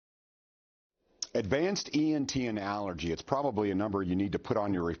Advanced ENT and Allergy. It's probably a number you need to put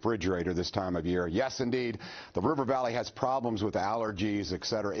on your refrigerator this time of year. Yes, indeed. The River Valley has problems with allergies,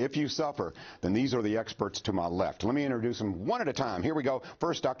 etc. If you suffer, then these are the experts to my left. Let me introduce them one at a time. Here we go.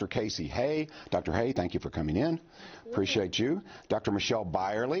 First, Dr. Casey Hay. Dr. Hay, thank you for coming in. Appreciate you. Dr. Michelle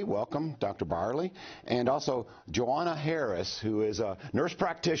Byerly. Welcome, Dr. Byerly. And also Joanna Harris, who is a nurse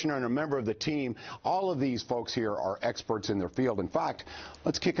practitioner and a member of the team. All of these folks here are experts in their field. In fact,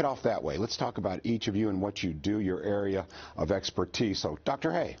 let's kick it off that way. Let's talk about each of you and what you do, your area of expertise. So,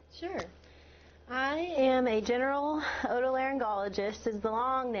 Dr. Hay. Sure. I am a general otolaryngologist, is the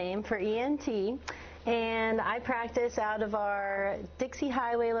long name for ENT, and I practice out of our Dixie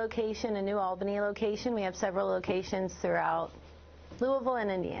Highway location and New Albany location. We have several locations throughout Louisville and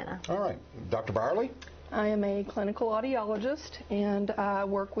Indiana. All right. Dr. Byerly? I am a clinical audiologist, and I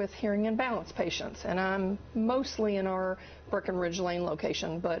work with hearing and balance patients, and I'm mostly in our Breckenridge Lane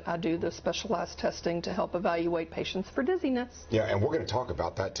location, but I do the specialized testing to help evaluate patients for dizziness. Yeah, and we're going to talk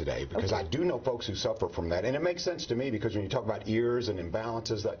about that today because I do know folks who suffer from that, and it makes sense to me because when you talk about ears and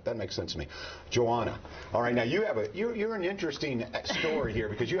imbalances, that makes sense to me. Joanna, all right, now you have you're an interesting story here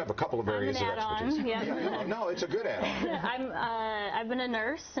because you have a couple of areas of expertise. Yeah. No, it's a good add-on. I've been a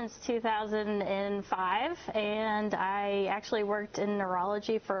nurse since 2005, and I actually worked in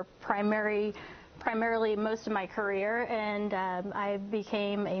neurology for primarily most of my career, and I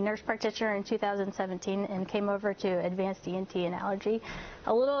became a nurse practitioner in 2017 and came over to Advanced ENT and Allergy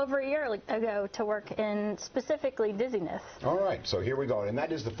a little over a year ago to work in specifically dizziness. All right, so here we go, and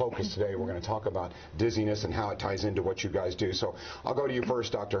that is the focus today. We're going to talk about dizziness and how it ties into what you guys do. So I'll go to you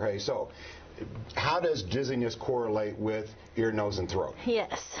first, Dr. Hay. So how does dizziness correlate with ear, nose, and throat?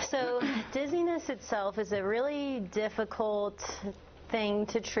 Yes, so dizziness itself is a really difficult thing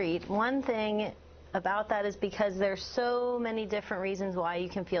to treat. One thing about that is because there's so many different reasons why you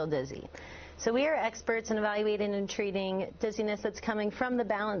can feel dizzy. So we are experts in evaluating and treating dizziness that's coming from the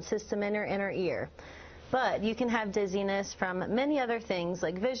balance system in your inner ear. But you can have dizziness from many other things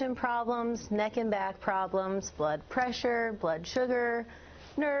like vision problems, neck and back problems, blood pressure, blood sugar,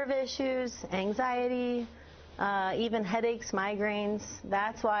 nerve issues, anxiety, even headaches, migraines.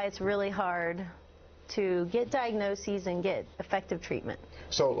 That's why it's really hard to get diagnoses and get effective treatment.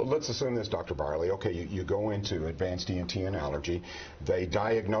 So let's assume this, Dr. Byerly. Okay, you go into Advanced ENT and Allergy. They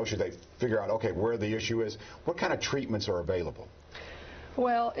diagnose you. They figure out, okay, where the issue is. What kind of treatments are available?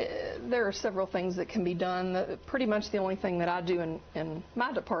 Well, there are several things that can be done. Pretty much the only thing that I do in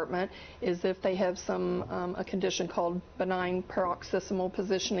my department is if they have a condition called benign paroxysmal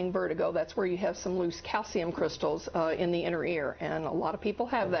positioning vertigo. That's where you have some loose calcium crystals in the inner ear, and a lot of people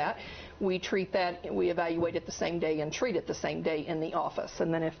have that. We treat that, we evaluate it the same day and treat it the same day in the office.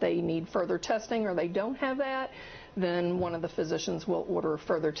 And then if they need further testing or they don't have that, then one of the physicians will order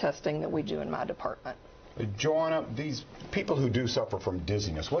further testing that we do in my department. Joanna, these people who do suffer from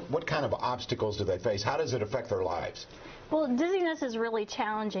dizziness, what kind of obstacles do they face? How does it affect their lives? Well, dizziness is really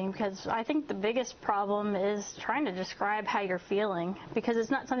challenging because I think the biggest problem is trying to describe how you're feeling, because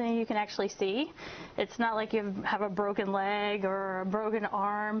it's not something you can actually see. It's not like you have a broken leg or a broken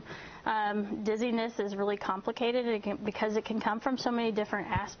arm. Dizziness is really complicated because it can come from so many different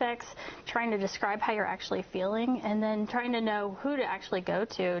aspects. Trying to describe how you're actually feeling and then trying to know who to actually go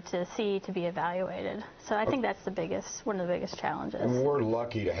to see to be evaluated. So I think that's one of the biggest challenges. And we're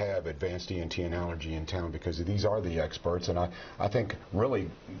lucky to have Advanced ENT and Allergy in town because these are the experts. And I think really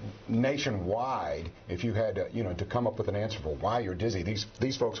nationwide, if you had to come up with an answer for why you're dizzy,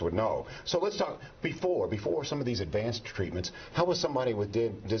 these folks would know. So let's talk before some of these advanced treatments. How was somebody with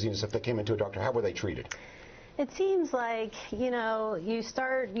dizziness, if they came into a doctor, how were they treated? It seems like, you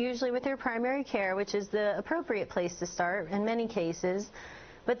start usually with your primary care, which is the appropriate place to start in many cases.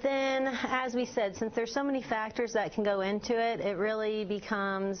 But then, as we said, since there's so many factors that can go into it, it really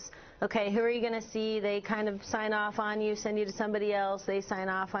becomes, okay, who are you going to see? They kind of sign off on you, send you to somebody else, they sign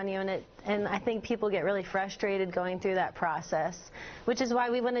off on you, and I think people get really frustrated going through that process, which is why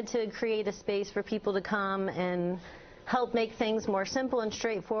we wanted to create a space for people to come and help make things more simple and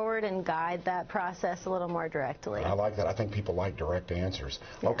straightforward and guide that process a little more directly. I like that. I think people like direct answers.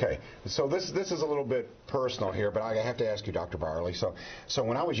 Yeah. Okay, so this is a little bit personal here, but I have to ask you, Dr. Byerly. So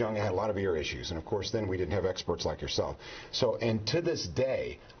when I was young, I had a lot of ear issues, and of course then we didn't have experts like yourself. And to this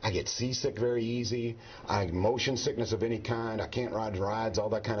day, I get seasick very easy. I have motion sickness of any kind. I can't ride rides, all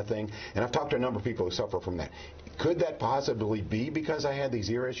that kind of thing. And I've talked to a number of people who suffer from that. Could that possibly be because I had these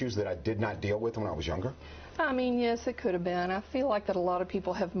ear issues that I did not deal with when I was younger? I mean, yes, it could have been. I feel like that a lot of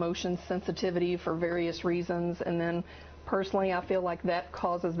people have motion sensitivity for various reasons, and then Personally, I feel like that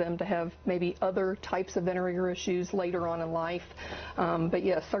causes them to have maybe other types of inner ear issues later on in life. But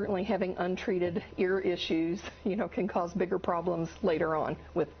yes, certainly having untreated ear issues, can cause bigger problems later on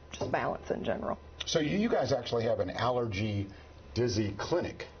with just balance in general. So you guys actually have an allergy dizzy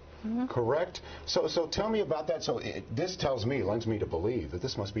clinic, correct? So tell me about that. So this lends me to believe that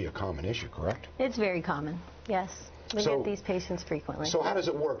this must be a common issue, correct? It's very common, yes. We get these patients frequently. So how does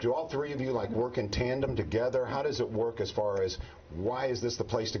it work? Do all three of you work in tandem together? How does it work as far as why is this the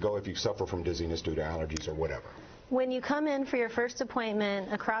place to go if you suffer from dizziness due to allergies or whatever? When you come in for your first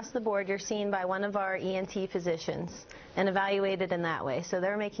appointment, across the board, you're seen by one of our ENT physicians and evaluated in that way. So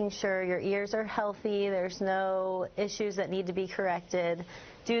they're making sure your ears are healthy, there's no issues that need to be corrected.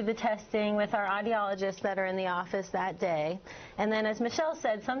 Do the testing with our audiologists that are in the office that day. And then, as Michelle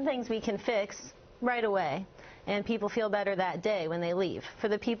said, some things we can fix right away, and people feel better that day when they leave. For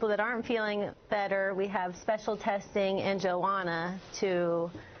the people that aren't feeling better, we have special testing and Joanna to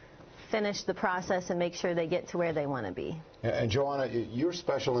finish the process and make sure they get to where they want to be. And Joanna, you're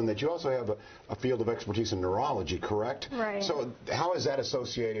special in that you also have a field of expertise in neurology, correct? Right. So how is that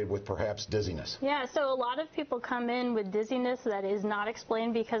associated with perhaps dizziness? Yeah, so a lot of people come in with dizziness that is not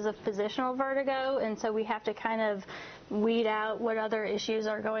explained because of positional vertigo, and so we have to kind of weed out what other issues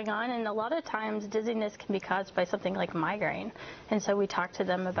are going on, and a lot of times dizziness can be caused by something like migraine, and so we talk to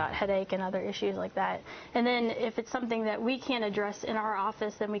them about headache and other issues like that. And then if it's something that we can't address in our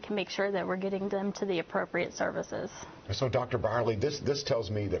office, then we can make sure that we're getting them to the appropriate services. So Dr. Byerly, this tells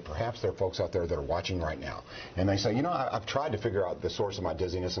me that perhaps there are folks out there that are watching right now, and they say, I've tried to figure out the source of my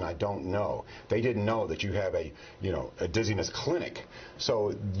dizziness and I don't know. They didn't know that you have a dizziness clinic.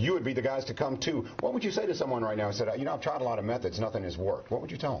 So you would be the guys to come to. What would you say to someone right now who said, I've tried a lot of methods, nothing has worked? What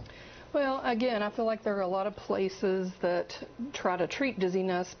would you tell them? Well, again, I feel like there are a lot of places that try to treat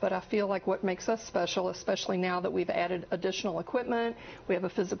dizziness, but I feel like what makes us special, especially now that we've added additional equipment, we have a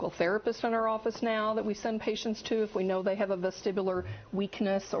physical therapist in our office now that we send patients to if we know they have a vestibular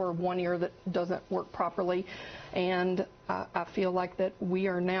weakness or one ear that doesn't work properly. And I feel like that we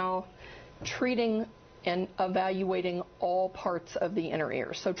are now treating and evaluating all parts of the inner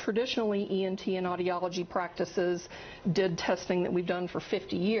ear. So traditionally, ENT and audiology practices did testing that we've done for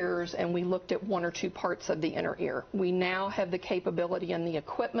 50 years, and we looked at one or two parts of the inner ear. We now have the capability and the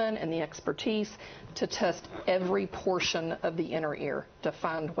equipment and the expertise to test every portion of the inner ear to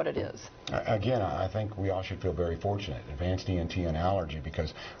find what it is. Again, I think we all should feel very fortunate, advanced ENT and allergy,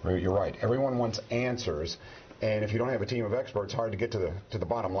 because you're right, everyone wants answers. And if you don't have a team of experts, it's hard to get to the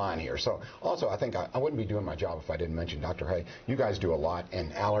bottom line here. So also, I think I wouldn't be doing my job if I didn't mention, Dr. Hay, you guys do a lot,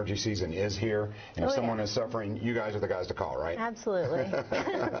 and allergy season is here. And if someone is suffering, you guys are the guys to call, right? Absolutely.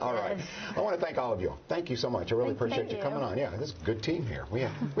 All right. I want to thank all of you. Thank you so much. I really appreciate you coming on. Yeah, this is a good team here. We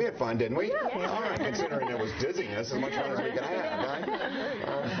had fun, didn't we? Yeah. All right, considering it was dizziness, as much fun as we could have, right?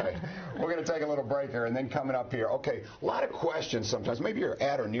 All right. We're going to take a little break here, and then coming up here, okay, a lot of questions sometimes. Maybe you're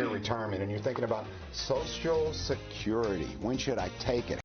at or near retirement, and you're thinking about Social Security. When should I take it?